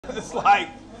It's like,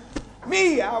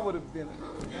 me, I would have been.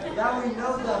 Now we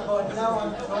know that, but now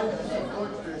I'm trying to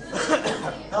support this.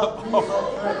 Help me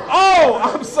Oh,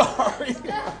 I'm sorry.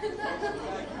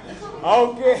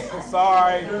 Okay,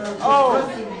 sorry. Oh,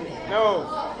 no.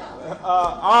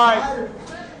 All right.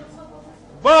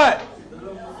 But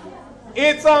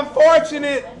it's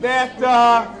unfortunate that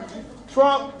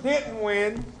Trump didn't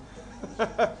win.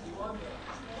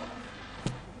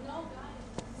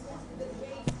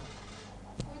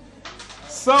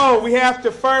 So we have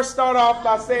to first start off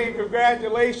by saying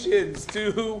congratulations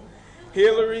to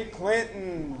Hillary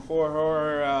Clinton for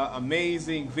her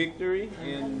amazing victory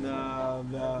in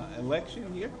the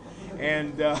election here.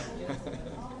 And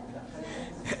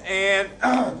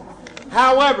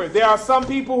however, there are some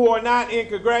people who are not in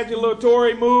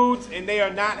congratulatory moods and they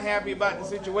are not happy about the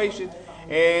situation.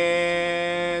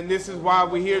 And this is why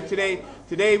we're here today.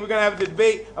 Today we're going to have a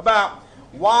debate about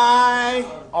why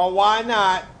or why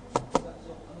not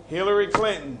Hillary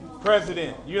Clinton,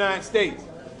 President, United States.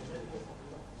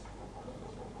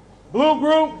 Blue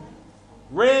group,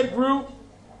 red group,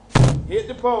 hit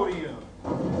the podium.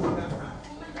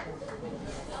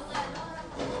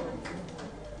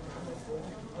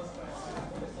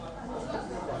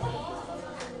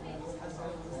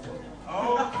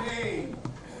 Okay.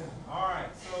 All right.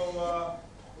 So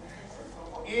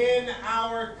in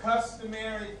our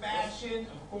customary fashion,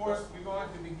 of course, we're going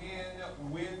to begin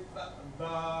with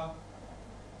the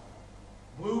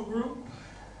blue group,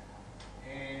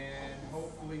 and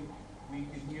hopefully we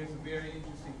can hear some very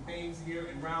interesting things here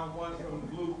in round one from the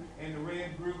blue and the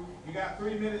red group. You got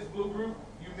 3 minutes, blue group.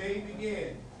 You may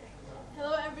begin.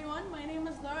 Hello everyone, my name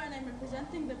is Laura and I'm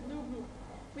representing the blue group.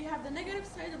 We have the negative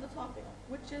side of the topic,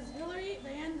 which is Hillary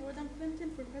Diane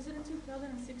Clinton for presidency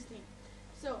 2016.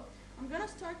 So, I'm going to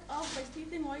start off by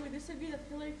stating why we disagree that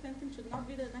Hillary Clinton should not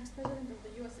be the next president of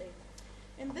the USA.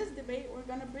 In this debate, we're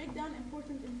going to break down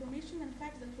important information and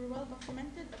facts that were well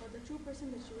documented about the true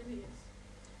person that she really is.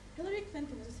 Hillary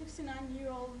Clinton is a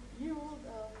 69-year-old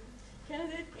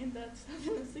candidate in the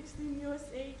 2016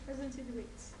 USA presidency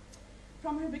debates.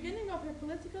 From her beginning of her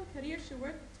political career, she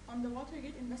worked on the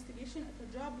Watergate investigation at a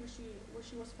job where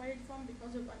she was fired from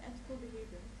because of unethical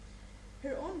behavior.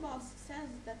 Her own boss says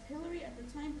that Hillary at the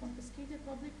time confiscated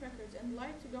public records and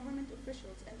lied to government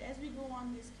officials, and as we go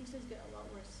on, these cases get a lot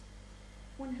worse.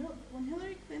 When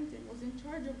Hillary Clinton was in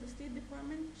charge of the State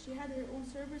Department, she had her own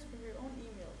servers for her own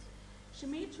emails. She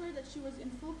made sure that she was in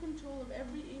full control of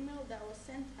every email that was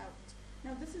sent out.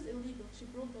 Now this is illegal, she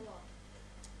broke the law.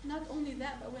 Not only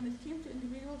that, but when it came to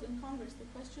individuals in Congress to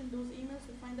question those emails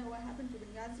to find out what happened to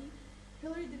Benghazi,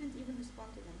 Hillary didn't even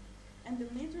respond to them. And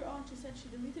then later on, she said she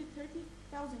deleted 30,000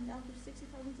 out of 60,000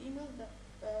 emails that,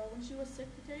 when she was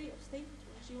Secretary of State,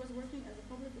 when she was working as a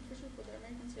public official for the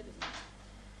American citizens.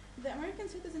 The American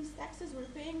citizens' taxes were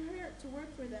paying her to work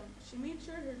for them. She made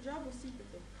sure her job was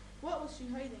secretive. What was she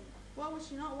hiding? What was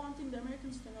she not wanting the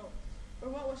Americans to know? Or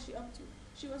what was she up to?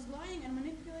 She was lying and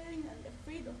manipulating and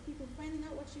afraid of people finding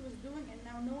out what she was doing, and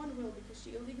now no one will because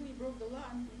she illegally broke the law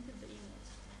and deleted the emails.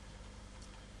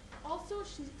 Also,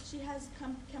 she has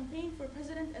campaigned for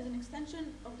president as an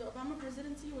extension of the Obama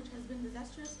presidency, which has been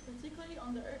disastrous, particularly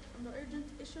on the urgent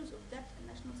issues of debt and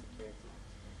national security.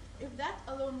 If that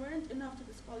alone weren't enough to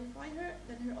disqualify her,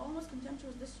 then her almost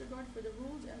contemptuous disregard for the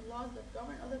rules and laws that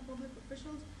govern other public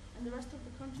officials and the rest of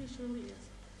the country surely is.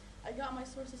 I got my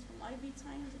sources from IV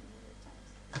Times and New York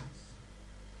Times.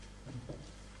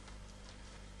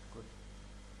 Good.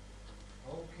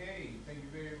 Okay, thank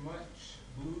you very much,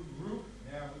 blue group.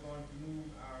 Now we're going to move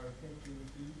our attention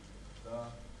to the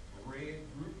red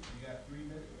group. You got 3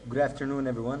 minutes. Good afternoon,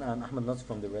 everyone. I'm Ahmed Nasr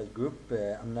from the Red Group.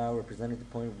 I'm now representing the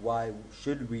point of why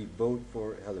should we vote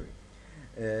for Hillary.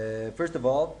 First of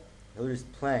all, Hillary's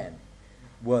plan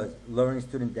was lowering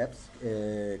student debts,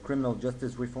 criminal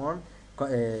justice reform,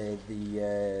 a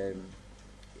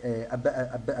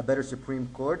better Supreme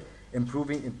Court,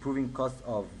 improving costs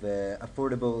of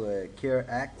Affordable Care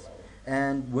Act,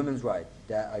 and women's rights.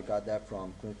 I got that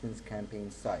from Clinton's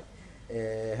campaign site.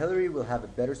 Hillary will have a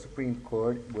better Supreme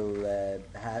Court, will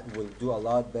do a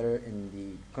lot better in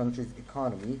the country's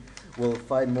economy, will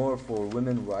fight more for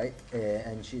women's rights,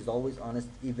 and she's always honest,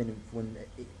 even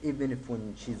if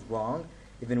when she's wrong,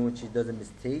 even when she does a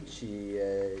mistake,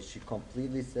 she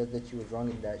completely says that she was wrong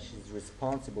and that she's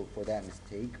responsible for that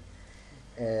mistake,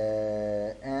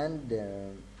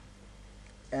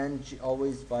 and she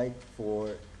always fights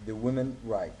for the women's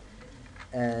right.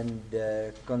 And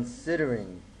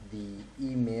considering the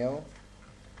email,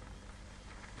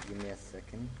 give me a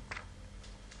second.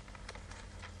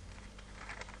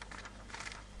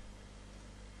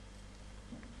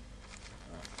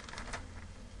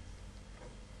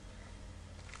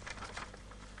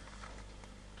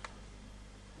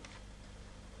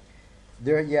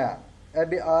 Yeah,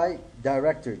 FBI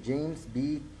Director James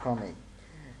B. Comey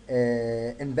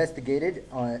investigated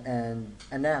and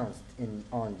announced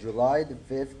on July the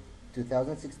 5th,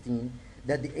 2016,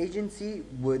 that the agency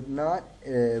would not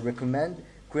recommend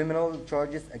criminal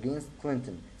charges against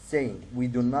Clinton, saying, we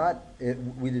do not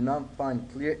find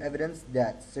clear evidence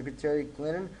that Secretary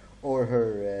Clinton or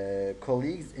her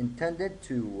colleagues intended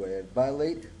to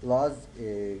violate laws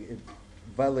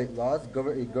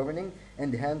governing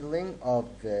and handling of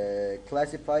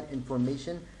classified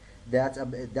information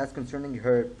that's concerning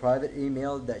her private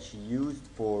email that she used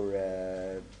for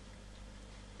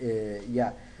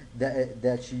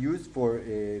that she used for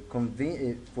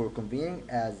convening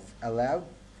as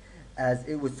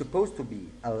it was supposed to be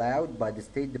allowed by the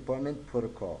State Department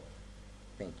protocol.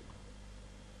 Thank you.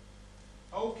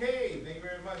 Okay, thank you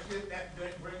very much. That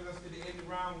brings us to the end of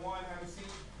round one. Have a seat.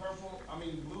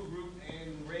 Blue group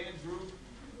and red group.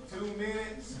 2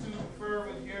 minutes to confer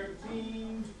with your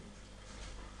team.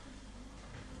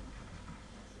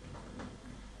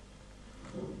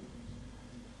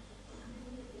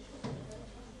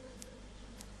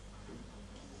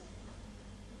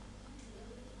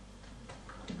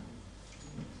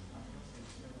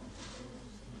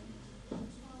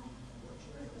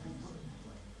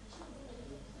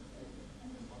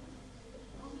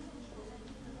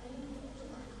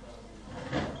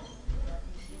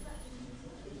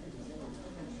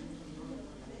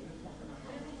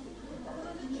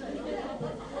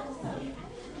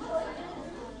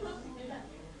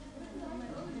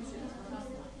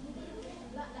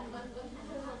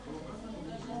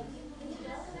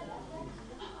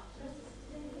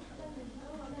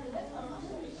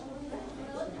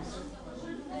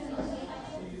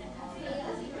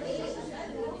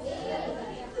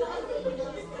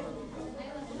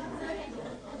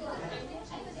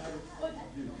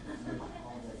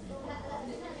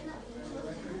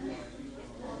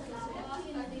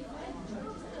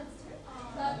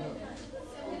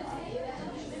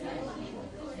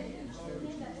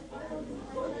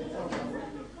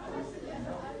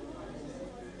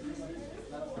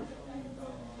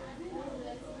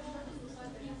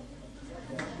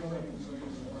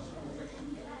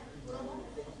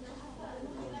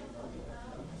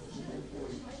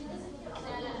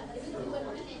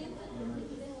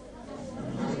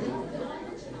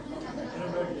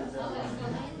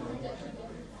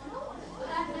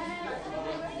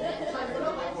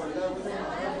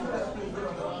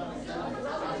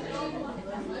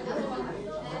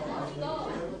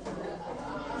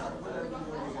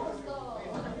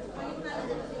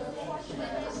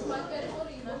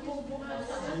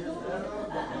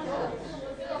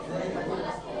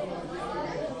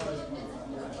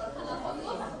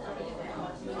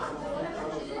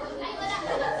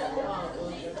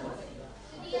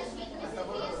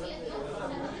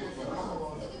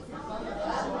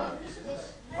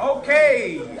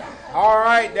 Okay, all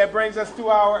right, that brings us to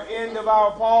our end of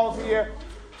our pause here.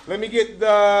 Let me get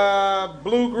the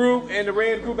blue group and the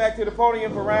red group back to the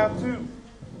podium for round two.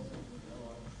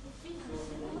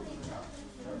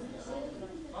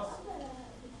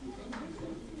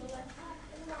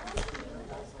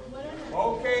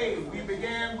 Okay, we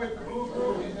began with the blue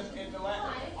group in the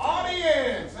last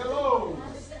audience. Hello.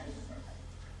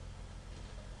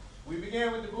 We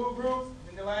began with the blue group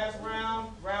in the last round.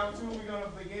 Round two, we're going to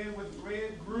begin with the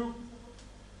red group.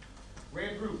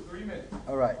 Red group, 3 minutes.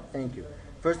 All right, thank you.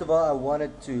 First of all, I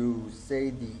wanted to say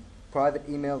the private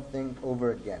email thing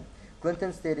over again.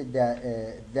 Clinton stated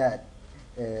that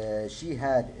she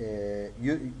had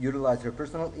utilized her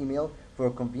personal email for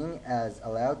convening as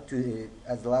allowed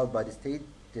by the State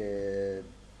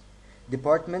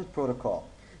Department protocol.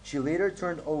 She later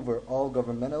turned over all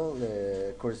governmental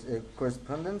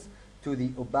correspondence to the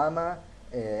Obama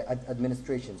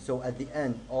administration. So at the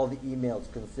end, all the emails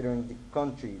considering the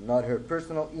country, not her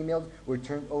personal emails, were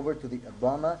turned over to the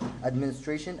Obama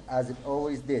administration, as it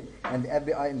always did. And the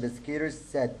FBI investigators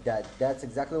said that that's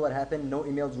exactly what happened. No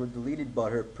emails were deleted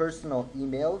but her personal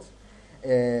emails,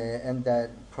 and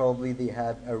that probably they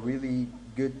have a really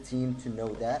good team to know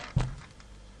that.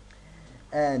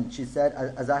 And she said,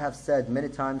 as I have said many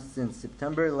times since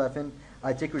September 11,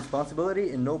 I take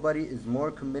responsibility, and nobody is more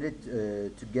committed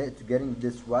to getting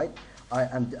this right.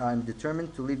 I'm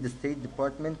determined to leave the State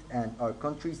Department and our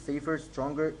country safer,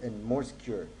 stronger, and more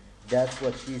secure. That's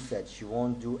what she said. She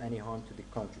won't do any harm to the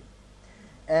country.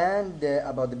 And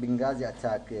about the Benghazi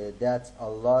attack, that's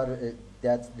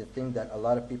the thing that a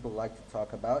lot of people like to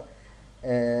talk about.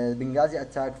 The Benghazi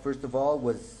attack, first of all,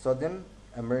 was sudden.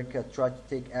 America tried to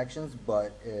take actions,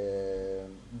 but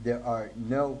there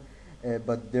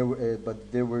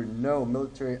were no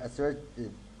military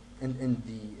in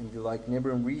the like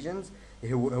neighboring regions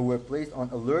who were placed on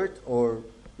alert or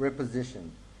repositioned.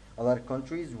 A lot of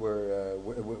countries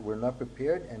were not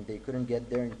prepared and they couldn't get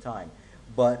there in time.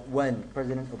 But when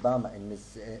President Obama and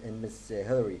Miss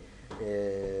Hillary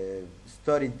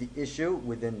studied the issue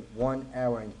within 1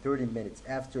 hour and 30 minutes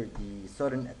after the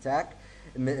sudden attack,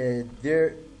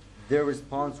 their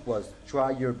response was,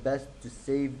 try your best to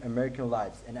save American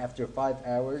lives. And after 5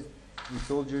 hours, the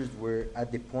soldiers were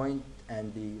at the point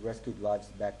and they rescued lives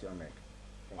back to America.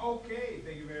 Okay,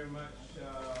 thank you very much,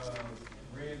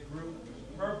 red group.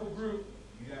 Purple group,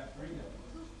 you got 3 minutes.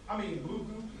 I mean, blue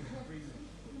group, you got 3 minutes.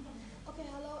 Okay,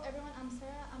 hello everyone, I'm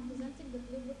Sarah. I'm presenting the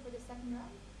blue group for the second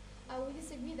round. We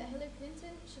disagree that Hillary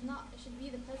Clinton should be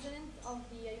the president of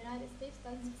the United States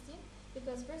 2016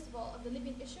 because first of all, of the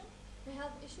Libyan issue, her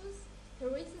health issues, her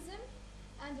racism,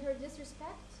 and her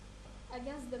disrespect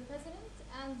against the president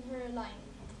and her lying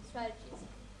strategies.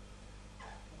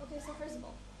 Okay, so first of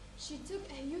all, she took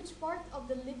a huge part of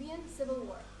the Libyan civil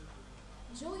war.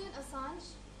 Julian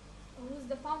Assange, who's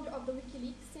the founder of the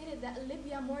WikiLeaks, stated that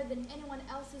Libya more than anyone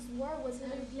else's war was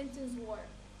Hillary Clinton's war,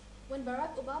 when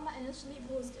Barack Obama initially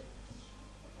opposed it.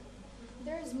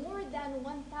 There is more than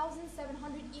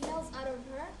 1,700 emails out of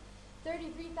her.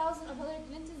 33,000 of Hillary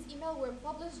Clinton's emails were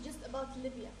published just about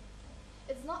Libya.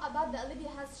 It's not about that Libya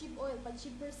has cheap oil, but she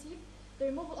perceived the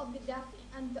removal of Gaddafi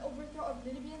and the overthrow of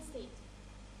the Libyan state,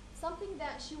 something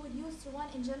that she would use to run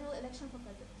in general election for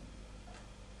president.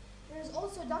 There is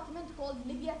also a document called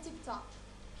Libya TikTok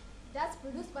that's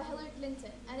produced by Hillary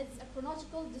Clinton, and it's a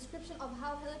chronological description of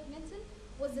how Hillary Clinton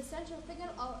was the central figure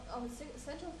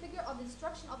of the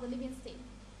destruction of the Libyan state.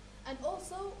 And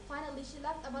also, finally, she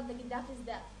laughed about the Gaddafi's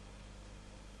death.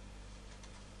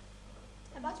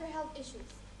 About her health issues,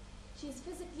 she is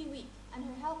physically weak and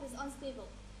her health is unstable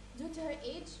due to her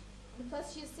age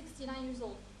because she is 69 years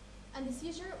old. And the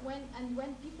seizure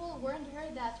when people warned her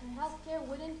that her health care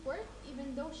wouldn't work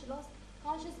even though she lost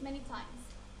consciousness many times.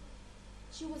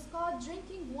 She was caught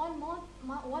drinking 1 month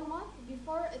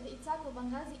before the attack of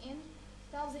Benghazi in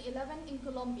 2011 in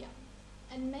Colombia,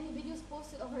 and many videos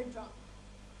posted of her drunk.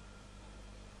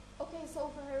 Okay,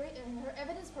 so for her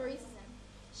evidence for racism,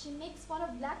 she makes fun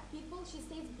of black people. She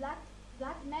states black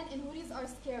men in hoodies are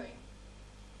scary.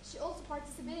 She also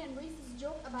participated in racist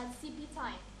joke about CP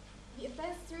time. The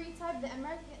offense stereotyped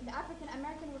the African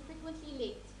American were frequently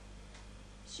late.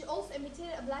 She also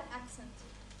imitated a black accent.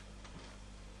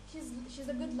 She's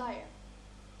a good liar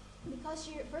because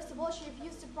first of all, she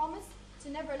refused to promise to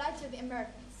never lie to the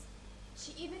Americans.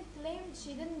 She even claimed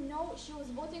she didn't know she was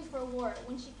voting for a war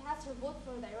when she cast her vote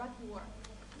for the Iraqi war.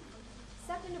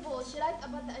 Second of all, she lied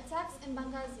about the attacks in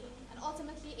Benghazi and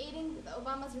ultimately aiding the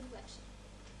Obama's reflection.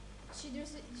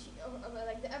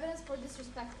 Like the evidence for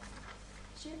disrespect.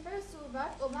 She refers to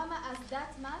Barack Obama as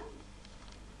that man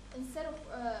instead of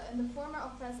in the former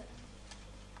of president.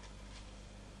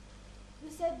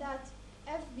 Who said that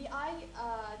FBI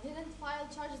didn't file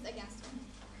charges against her.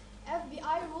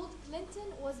 FBI ruled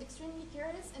Clinton was extremely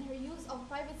careless in her use of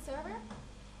private server,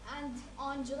 and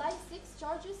on July 6,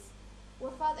 charges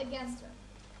were filed against her.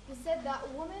 You said that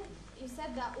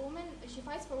she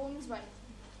fights for women's rights,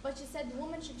 but she said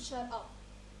women should shut up.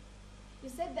 You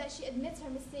said that she admits her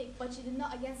mistake, but she did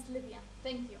not against Libya.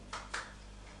 Thank you.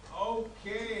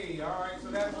 Okay, all right, so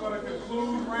that's going to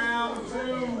conclude round 2.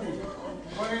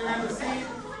 Go ahead and have a seat.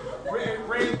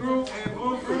 Red group and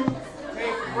blue group,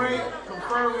 take a break,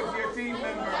 confer with your team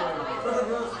members.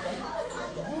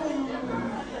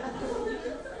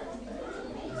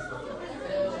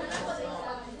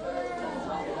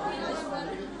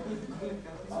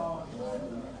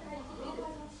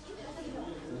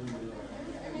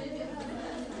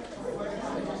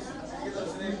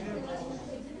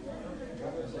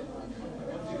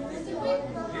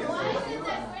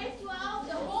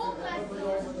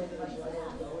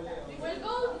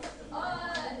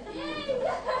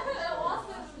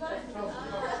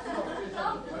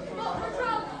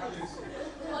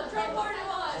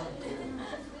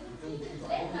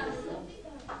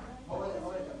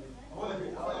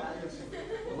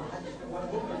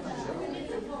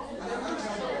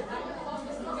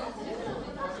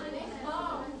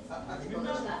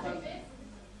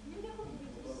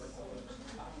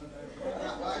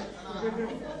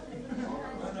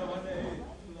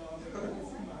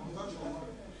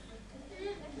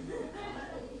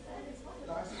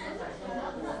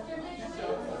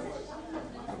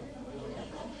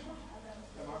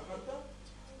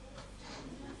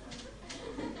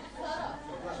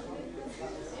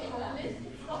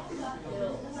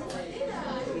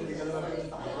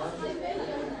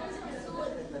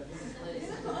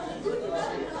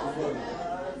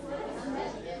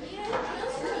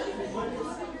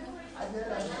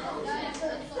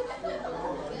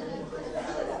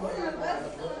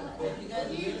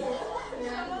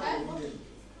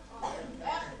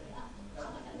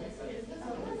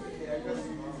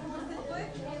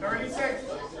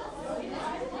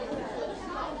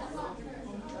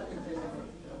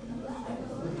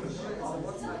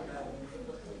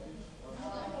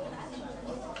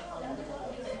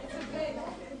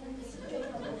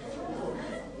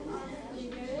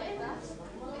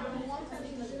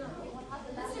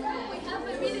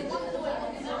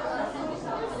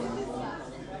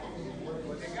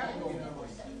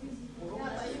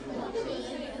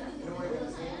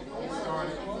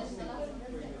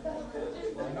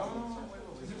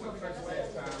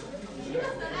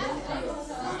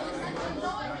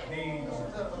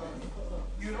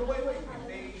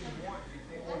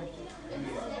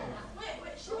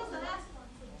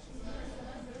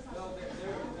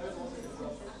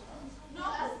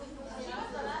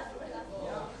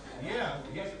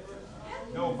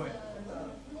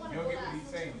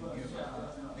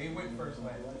 went first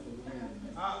last.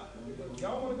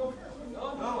 Y'all want to go first?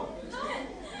 No.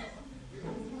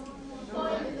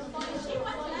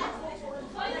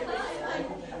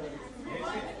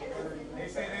 They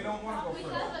say they don't want to go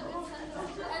first.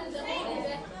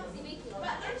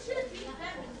 But it should be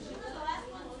better. She was the last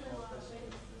one to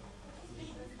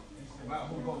It's about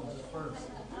who goes first.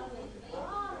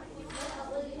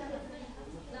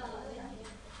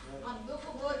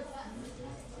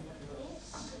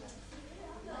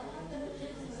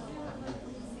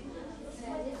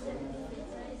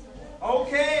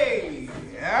 Okay,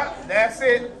 yeah, that's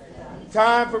it.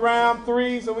 Time for round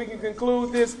 3 so we can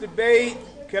conclude this debate.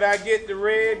 Could I get the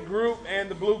red group and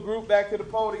the blue group back to the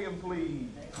podium, please?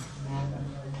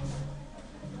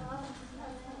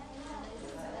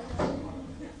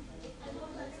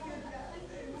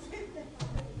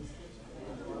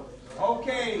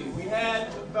 Okay, we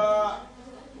had the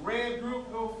red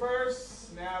group go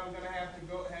first. Now we're gonna have to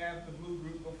have the blue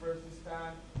group go first this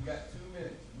time. You got 2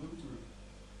 minutes, blue group.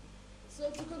 So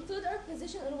to conclude our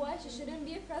position on why she shouldn't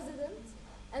be a president,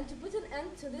 and to put an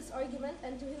end to this argument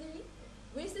and to Hillary,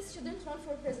 racists shouldn't run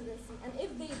for presidency, and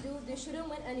if they do, they shouldn't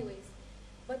win anyways.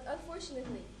 But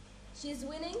unfortunately, she is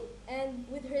winning, and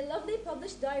with her lovely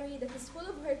published diary that is full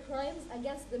of her crimes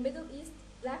against the Middle East,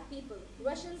 black people,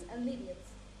 Russians, and Libyans.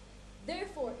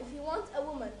 Therefore, if you want a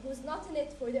woman who is not in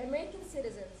it for the American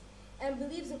citizens and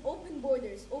believes in open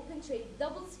borders, open trade,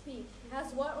 double speak,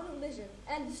 has war on religion,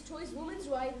 and destroys women's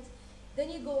rights, then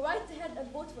you go right ahead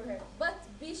and vote for her. But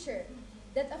be sure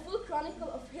that a full chronicle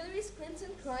of Hillary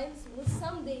Clinton crimes will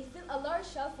someday fill a large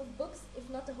shelf of books, if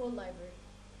not a whole library.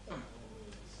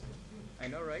 I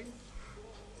know, right?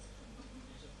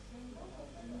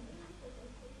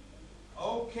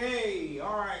 Okay,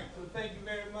 all right. So thank you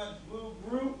very much, blue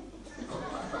group.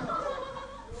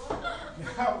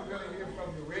 Now we're gonna hear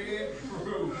from the red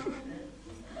group.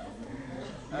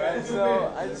 Alright,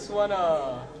 so I just want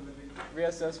to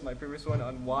reassess my previous one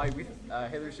on why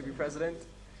Hillary should be president.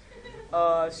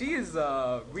 She is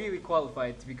really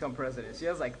qualified to become president. She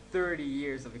has like 30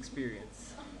 years of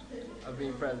experience of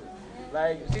being president.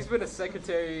 Like, she's been a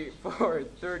secretary for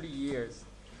 30 years.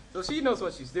 So she knows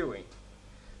what she's doing.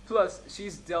 Plus,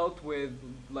 she's dealt with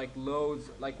like loads,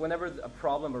 like whenever a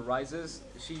problem arises,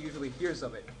 she usually hears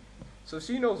of it. So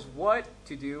she knows what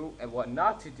to do and what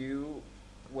not to do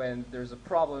when there's a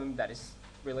problem that is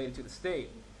related to the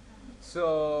state.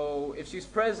 So if she's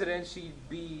president, she'd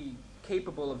be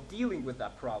capable of dealing with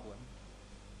that problem.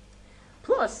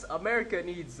 Plus, America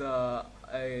needs a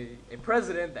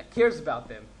president that cares about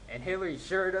them. And Hillary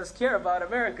sure does care about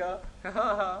America.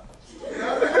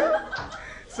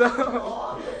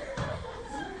 So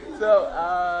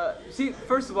she,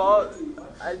 first of all,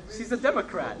 she's a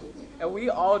Democrat. And we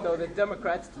all know that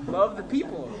Democrats love the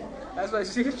people. That's what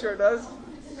she sure does.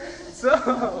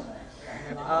 So,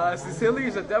 since Hillary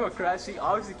is a Democrat, she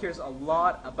obviously cares a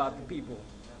lot about the people.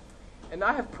 And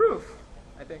I have proof,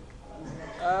 I think.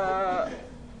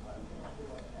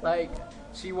 Like,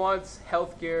 she wants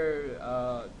healthcare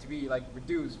to be like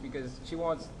reduced because she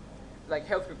wants like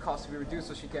healthcare costs to be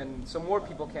reduced so more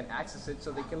people can access it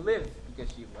so they can live because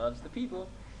she loves the people.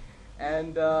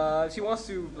 And she wants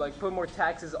to like put more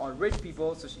taxes on rich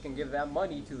people so she can give that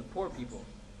money to the poor people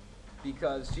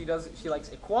because she likes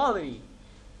equality.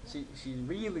 She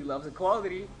really loves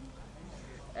equality.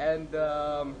 And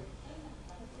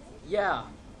yeah.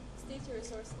 State your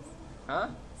resources. Huh?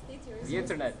 State your resources. The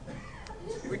internet.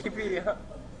 Wikipedia.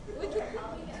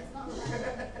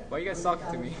 Why are you guys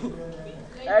talking to me?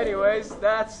 Anyways,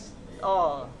 that's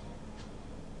all.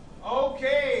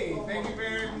 Okay, thank you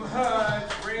very much.